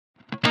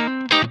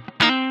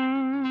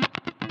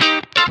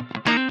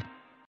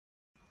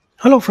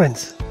Hello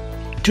friends,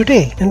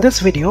 today in this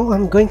video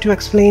I'm going to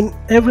explain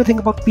everything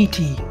about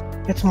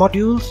PTE, its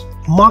modules,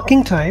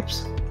 marking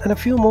types and a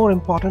few more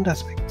important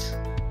aspects.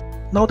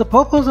 Now the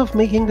purpose of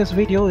making this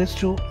video is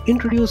to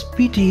introduce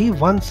PTE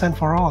once and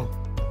for all,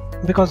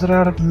 because there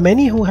are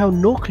many who have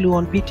no clue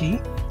on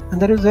PTE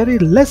and there is very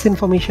less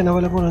information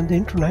available on the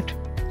internet,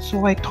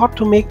 so I thought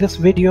to make this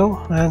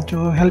video and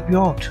to help you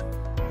out.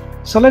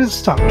 So let us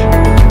start.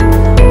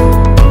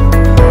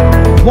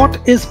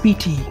 What is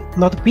PTE?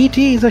 Now the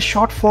PTE is a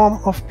short form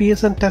of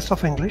Pearson Test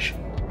of English,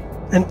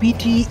 and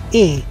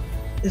PTE-A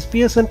is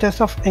Pearson Test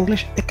of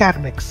English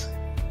Academics.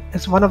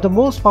 It's one of the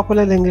most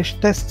popular English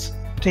tests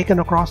taken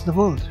across the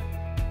world.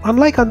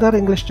 Unlike other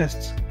English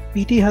tests,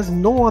 PTE has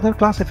no other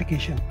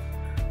classification.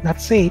 That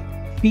said,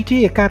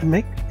 PTE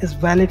Academic is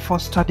valid for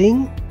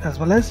studying as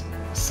well as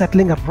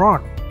settling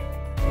abroad.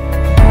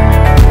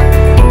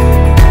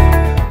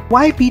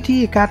 Why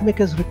PTE Academic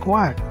is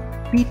required?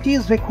 PTE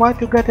is required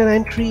to get an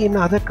entry in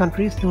other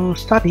countries to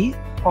study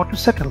or to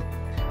settle.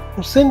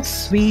 So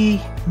since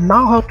we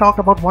now have talked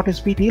about what is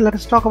PTE, let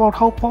us talk about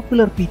how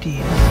popular PTE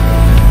is.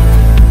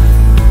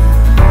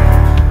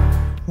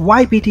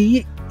 Why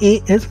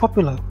PTE-A is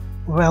popular?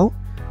 Well,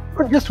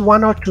 not just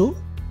one or two,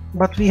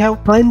 but we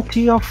have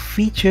plenty of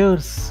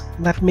features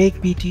that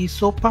make PTE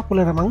so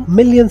popular among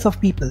millions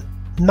of people.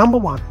 Number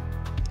one,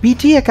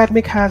 PTE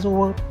Academic has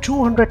over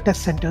 200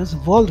 test centers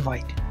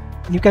worldwide.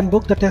 You can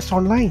book the test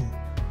online.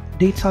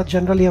 Dates are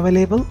generally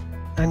available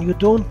and you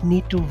don't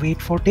need to wait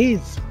for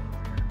days.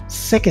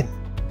 Second,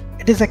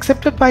 it is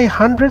accepted by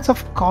hundreds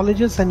of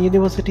colleges and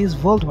universities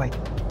worldwide.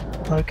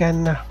 Now you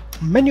can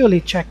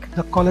manually check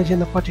the college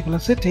in a particular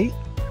city.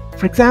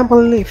 For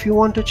example, if you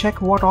want to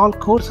check what all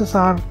courses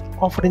are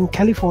offered in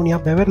California,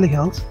 Beverly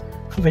Hills,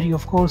 where you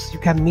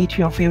can meet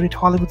your favorite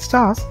Hollywood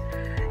stars,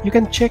 you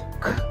can check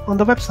on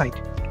the website.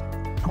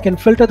 You can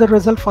filter the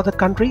result for the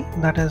country,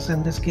 that is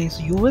in this case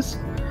US.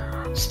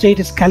 State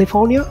is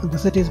California, the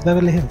city is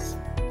Beverly Hills.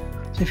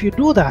 So if you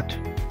do that,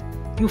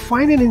 you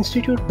find an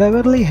institute,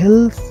 Beverly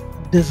Hills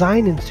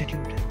Design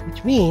Institute,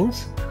 which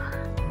means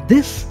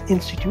this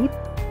institute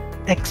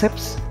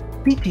accepts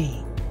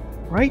PTE,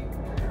 right?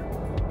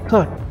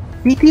 Third,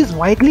 PTE is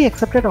widely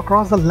accepted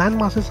across the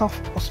landmasses of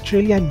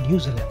Australia and New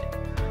Zealand.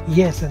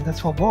 Yes, and that's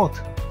for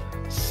both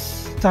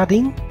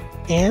studying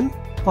and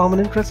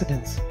permanent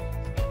residence.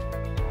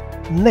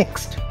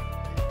 Next,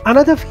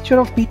 another feature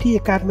of PTE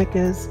Academic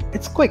is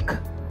it's quick.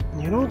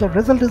 The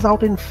result is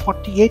out in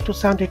 48 to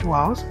 72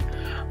 hours,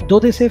 though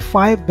they say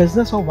 5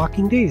 business or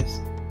working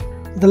days.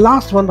 The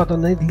last one, but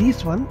not the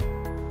least one,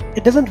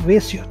 it doesn't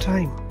waste your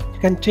time. You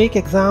can take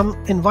exam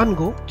in one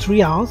go,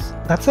 3 hours,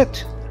 that's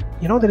it.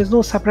 There is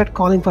no separate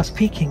calling for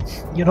speaking.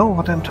 You know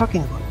what I'm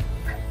talking about.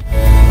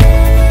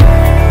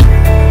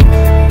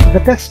 The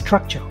test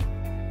structure.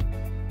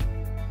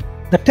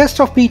 The test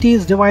of PTE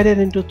is divided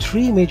into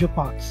 3 major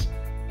parts.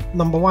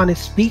 Number 1 is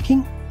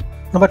speaking,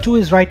 number 2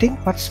 is writing,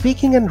 but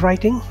speaking and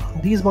writing,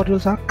 these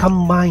modules are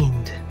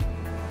combined.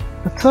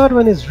 The third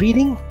one is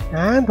reading,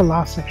 and the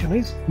last section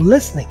is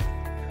listening.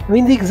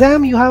 In the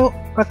exam you have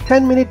a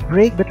 10-minute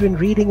break between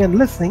reading and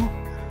listening,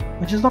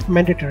 which is not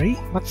mandatory,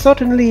 but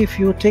certainly if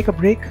you take a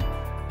break,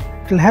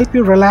 it will help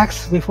you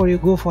relax before you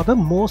go for the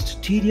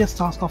most tedious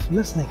task of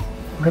listening.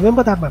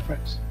 Remember that, my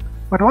friends.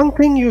 But one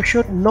thing you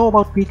should know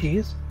about PTE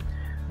is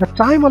the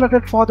time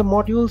allotted for the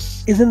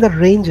modules is in the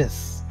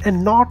ranges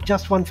and not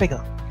just one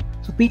figure.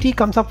 So PTE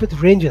comes up with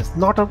ranges,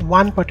 not a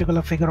one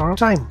particular figure or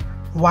time.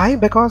 Why?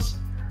 Because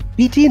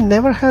PTE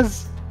never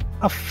has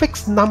a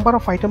fixed number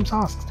of items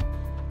asked.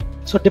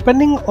 So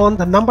depending on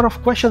the number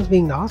of questions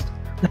being asked,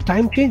 the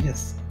time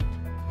changes.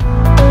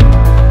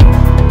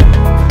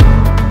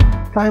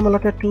 Time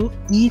allotted to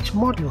each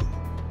module.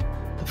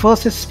 The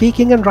first is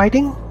speaking and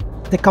writing.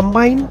 They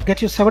combine,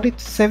 get you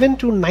 77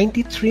 to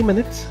 93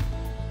 minutes.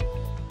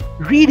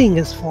 Reading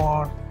is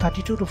for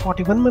 32 to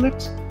 41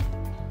 minutes.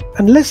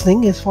 And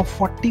listening is for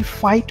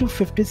 45 to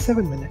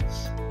 57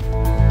 minutes.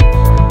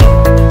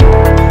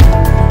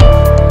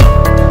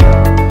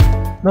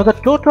 Now the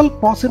total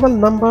possible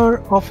number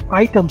of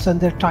items and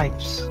their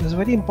types is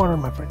very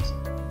important, my friends.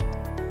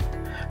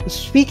 The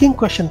speaking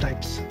question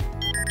types.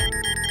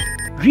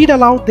 Read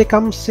aloud, they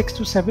come 6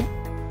 to 7.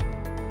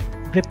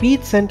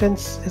 Repeat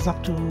sentence is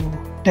up to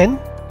 10,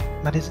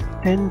 that is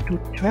 10 to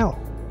 12.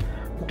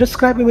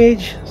 Describe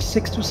image,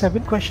 6 to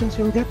 7 questions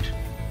you'll get.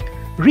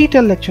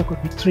 Retell lecture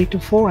could be 3 to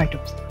 4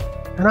 items,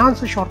 and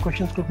answer short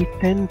questions could be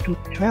 10 to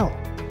 12.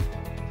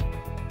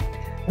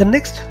 The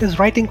next is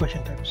writing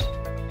question types.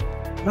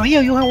 Now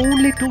here you have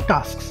only 2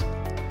 tasks.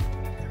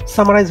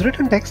 Summarize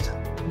written text,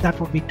 that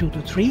would be 2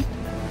 to 3,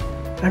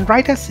 and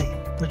write essay,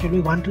 which will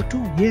be 1 to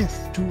 2.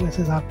 Yes, 2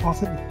 essays are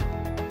possible.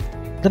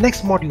 The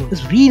next module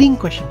is reading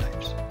question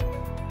types.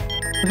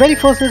 The very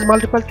first is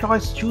multiple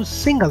choice, choose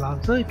single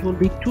answer, it will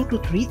be 2 to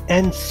 3,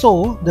 and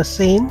so the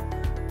same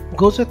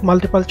goes with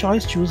multiple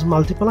choice, choose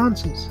multiple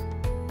answers.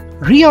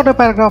 Reorder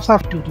paragraphs are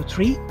 2 to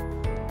 3.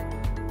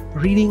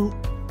 Reading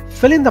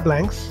fill in the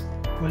blanks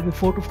will be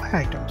 4 to 5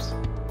 items.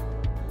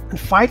 And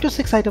 5 to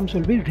 6 items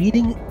will be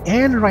reading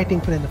and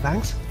writing fill in the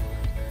blanks.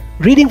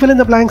 Reading fill in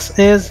the blanks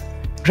is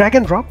drag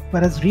and drop,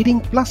 whereas reading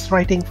plus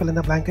writing fill in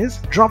the blank is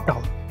drop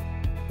down.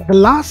 The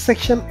last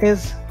section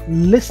is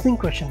listening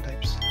question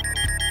types.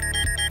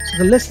 So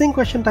the listening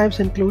question types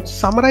include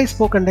summarize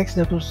spoken text,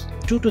 that is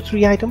 2 to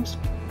 3 items.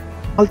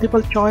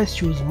 Multiple choice,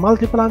 choose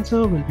multiple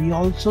answer will be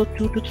also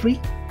 2 to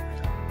 3.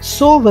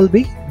 So will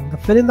be the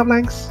fill in the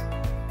blanks.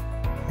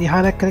 The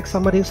highlight correct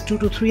summary is 2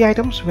 to 3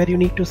 items where you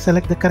need to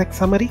select the correct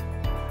summary.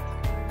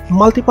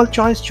 Multiple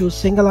choice, choose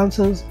single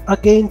answers,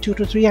 again 2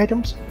 to 3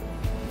 items.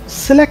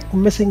 Select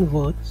missing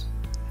words,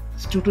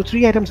 it's 2 to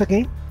 3 items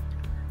again.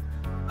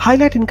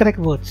 Highlight incorrect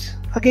words,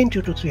 again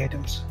 2 to 3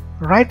 items.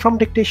 Write from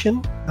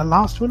dictation, the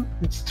last one,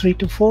 it's 3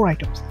 to 4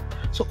 items.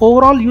 So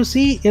overall you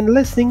see in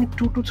listening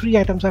 2 to 3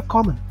 items are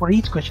common for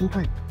each question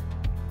type.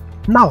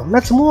 Now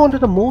let's move on to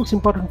the most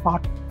important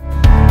part.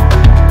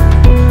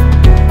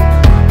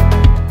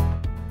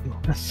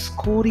 The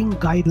scoring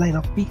guideline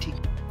of PT.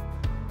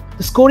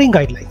 The scoring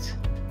guidelines.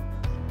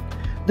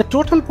 The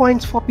total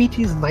points for PT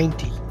is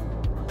 90.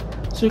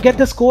 So you get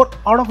the score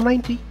out of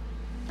 90.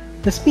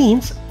 This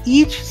means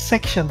each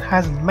section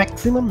has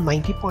maximum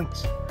 90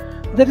 points.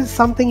 There is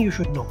something you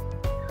should know.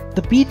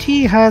 The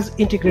PT has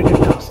integrated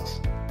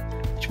tasks,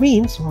 which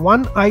means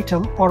one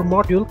item or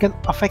module can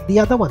affect the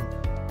other one.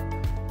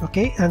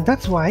 Okay, and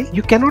that's why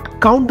you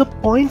cannot count the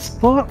points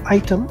per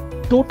item,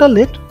 total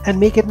it and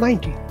make it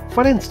 90.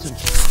 For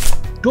instance,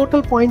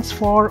 total points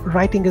for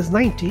writing is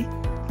 90,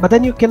 but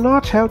then you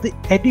cannot have the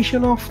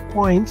addition of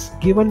points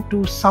given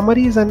to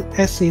summaries and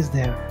essays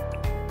there.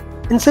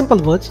 In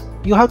simple words,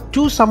 you have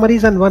 2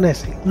 summaries and 1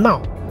 essay.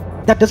 Now,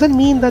 that doesn't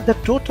mean that the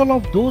total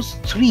of those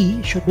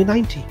 3 should be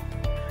 90.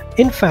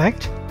 In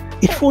fact,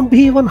 it won't be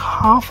even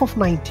half of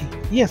 90.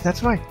 Yes,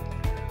 that's right.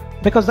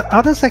 Because the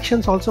other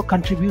sections also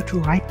contribute to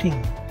writing,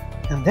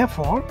 and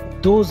therefore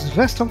those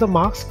rest of the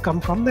marks come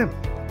from them.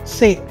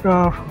 Say,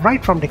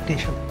 write from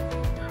dictation.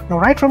 Now,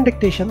 write from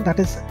dictation, that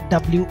is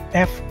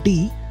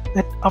WFD,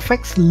 that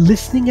affects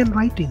listening and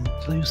writing.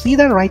 So you see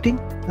that writing,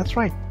 that's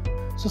right.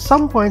 So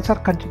some points are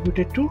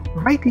contributed to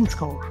writing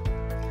score.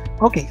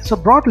 Okay, so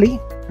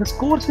broadly, the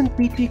scores in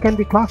PT can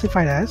be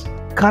classified as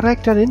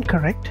correct and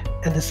incorrect,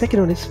 and the second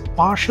one is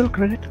partial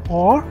credit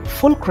or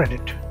full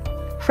credit.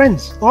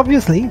 Friends,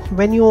 obviously,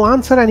 when you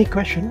answer any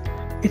question,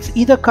 it's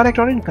either correct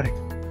or incorrect.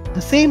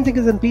 The same thing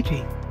is in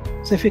PT.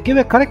 So if you give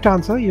a correct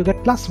answer, you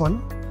get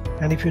 +1,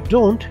 and if you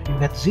don't, you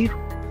get 0.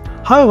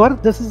 However,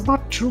 this is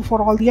not true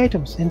for all the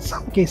items. In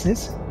some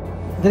cases,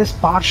 there is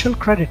partial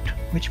credit,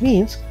 which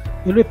means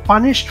you'll be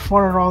punished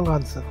for a wrong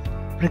answer.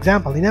 For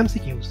example, in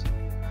MCQs,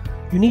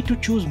 you need to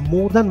choose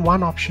more than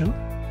one option,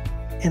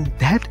 and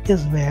that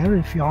is where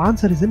if your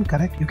answer is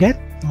incorrect, you get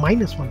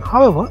 -1.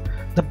 However,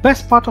 the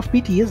best part of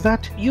PT is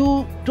that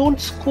you don't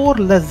score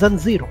less than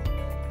 0.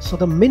 So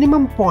the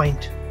minimum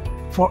point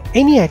for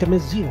any item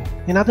is 0.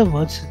 In other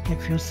words,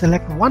 if you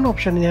select one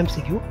option in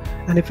MCQ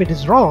and if it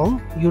is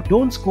wrong, you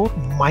don't score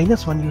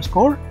 -1, you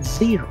score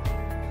 0.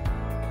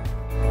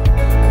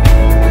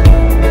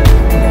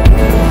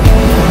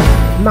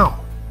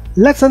 Now,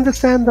 let's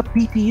understand the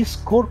PTE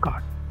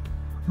scorecard.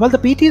 Well, the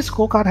PTE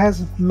scorecard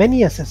has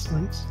many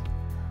assessments.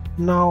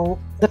 Now,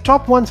 the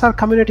top ones are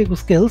communicative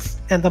skills,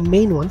 and the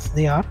main ones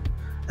they are.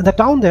 And the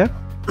down there,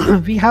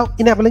 we have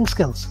enabling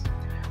skills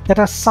that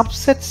are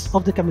subsets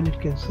of the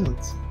communicative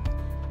skills.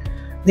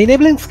 The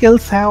enabling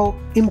skills have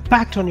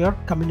impact on your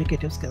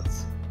communicative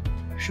skills.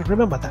 You should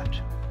remember that.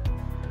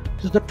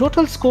 So the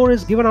total score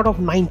is given out of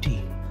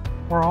 90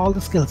 for all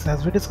the skills,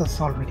 as we discussed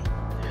already.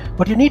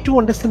 But you need to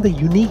understand the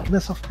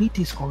uniqueness of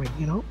PT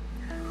scoring,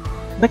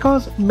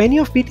 because many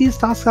of PT's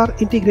tasks are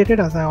integrated,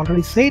 as I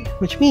already said,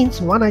 which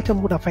means one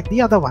item would affect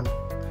the other one.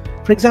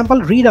 For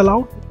example, read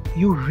aloud,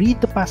 you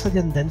read the passage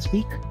and then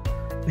speak,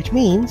 which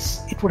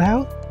means it would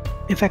have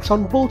effects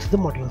on both the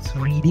modules,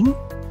 reading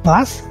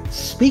plus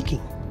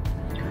speaking.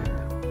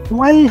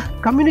 While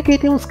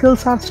communicative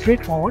skills are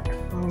straightforward,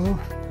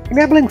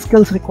 enabling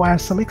skills require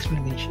some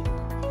explanation.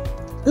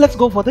 Let's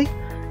go for the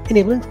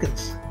enabling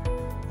skills.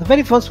 The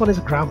very first one is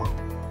grammar.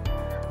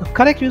 The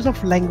correct use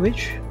of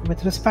language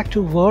with respect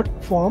to word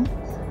form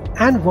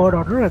and word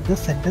order at the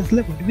sentence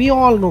level. We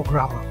all know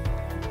grammar.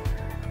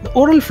 The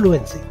oral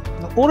fluency.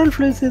 The oral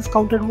fluency is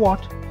counted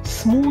what?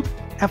 Smooth,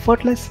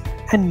 effortless,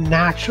 and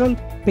natural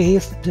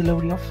paced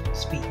delivery of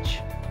speech.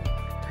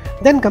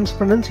 Then comes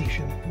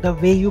pronunciation, the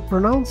way you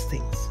pronounce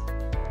things.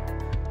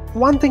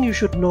 One thing you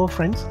should know,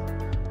 friends,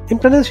 in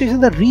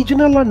pronunciation, the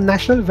regional or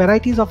national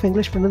varieties of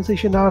English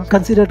pronunciation are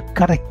considered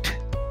correct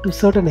to a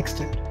certain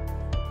extent.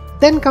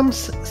 Then comes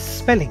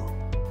spelling.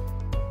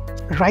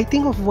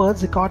 Writing of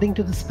words according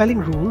to the spelling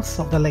rules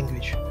of the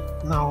language.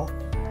 Now,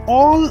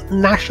 all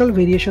national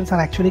variations are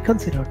actually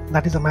considered,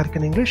 that is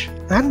American English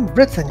and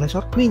British English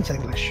or Queen's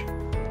English.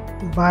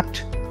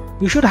 But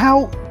you should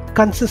have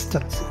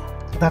consistency.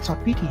 That's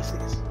what PTE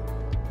says.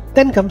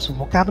 Then comes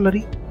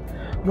vocabulary.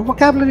 Now,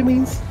 vocabulary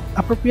means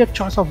appropriate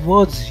choice of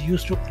words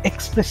used to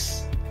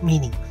express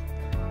meaning,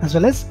 as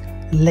well as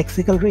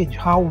lexical range,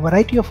 how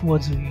variety of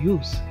words you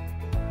use.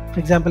 For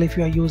example, if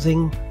you are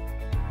using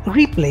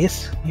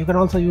replace, you can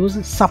also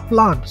use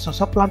supplant. So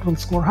supplant will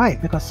score high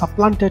because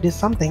supplanted is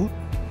something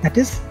that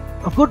is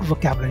a good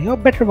vocabulary or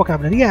better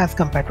vocabulary as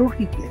compared to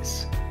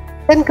replace.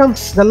 Then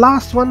comes the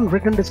last one,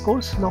 written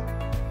discourse. Now,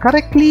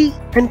 correctly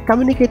and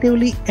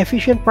communicatively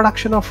efficient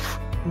production of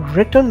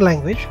written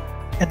language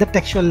at the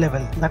textual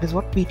level. That is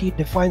what PTE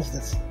defines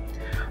this.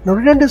 Now,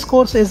 written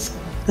discourse is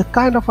the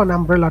kind of an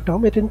umbrella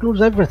term. It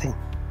includes everything.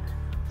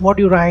 What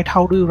do you write,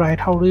 how do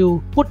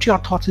you put your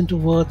thoughts into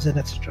words, and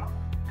etc.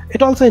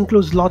 It also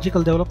includes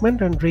logical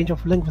development and range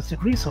of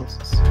linguistic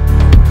resources.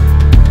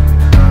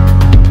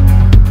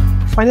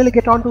 Finally,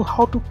 get on to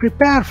how to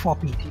prepare for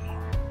PTE.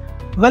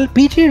 Well,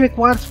 PTE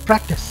requires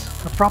practice,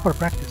 a proper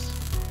practice.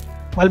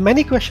 While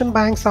many question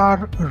banks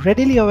are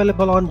readily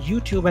available on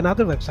YouTube and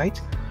other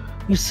websites,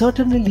 you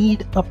certainly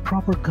need a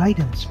proper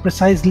guidance,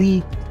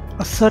 precisely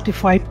a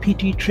certified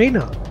PTE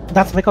trainer.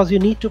 That's because you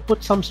need to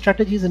put some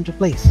strategies into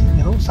place,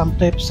 some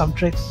tips, some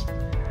tricks.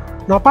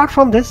 Now, apart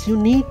from this, you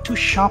need to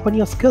sharpen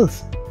your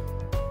skills.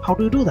 How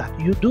do you do that?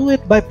 You do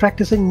it by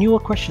practicing newer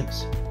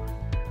questions.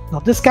 Now,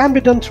 this can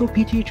be done through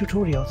PTE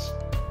tutorials.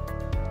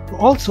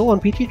 Also, on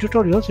PTE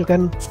tutorials, you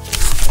can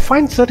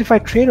find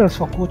certified trainers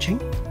for coaching.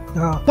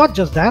 Not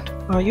just that,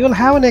 you will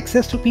have an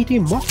access to PTE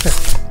mock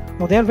tests.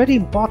 Now, they are very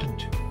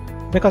important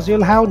because you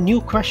will have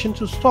new questions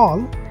to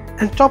solve,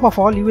 and top of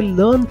all, you will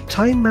learn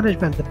time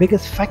management, the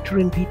biggest factor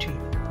in PTE.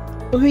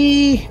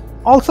 We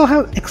also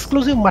have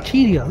exclusive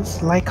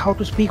materials like how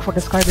to speak for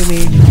described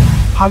image,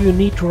 how you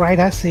need to write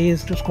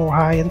essays to score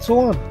high, and so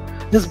on.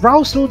 Just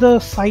browse through the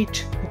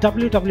site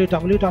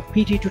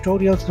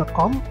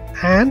www.ptetutorials.com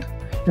and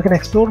you can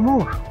explore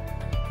more.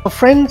 So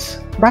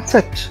friends, that's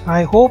it.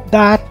 I hope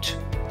that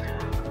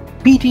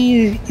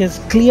PTE is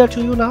clear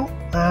to you now,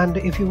 and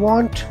if you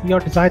want your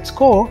desired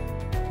score,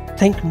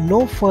 think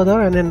no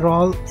further and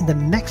enroll in the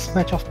next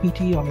batch of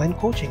PTE online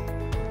coaching.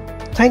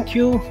 Thank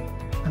you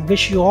and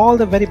wish you all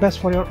the very best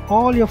for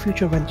all your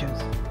future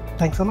ventures.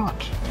 Thanks a lot.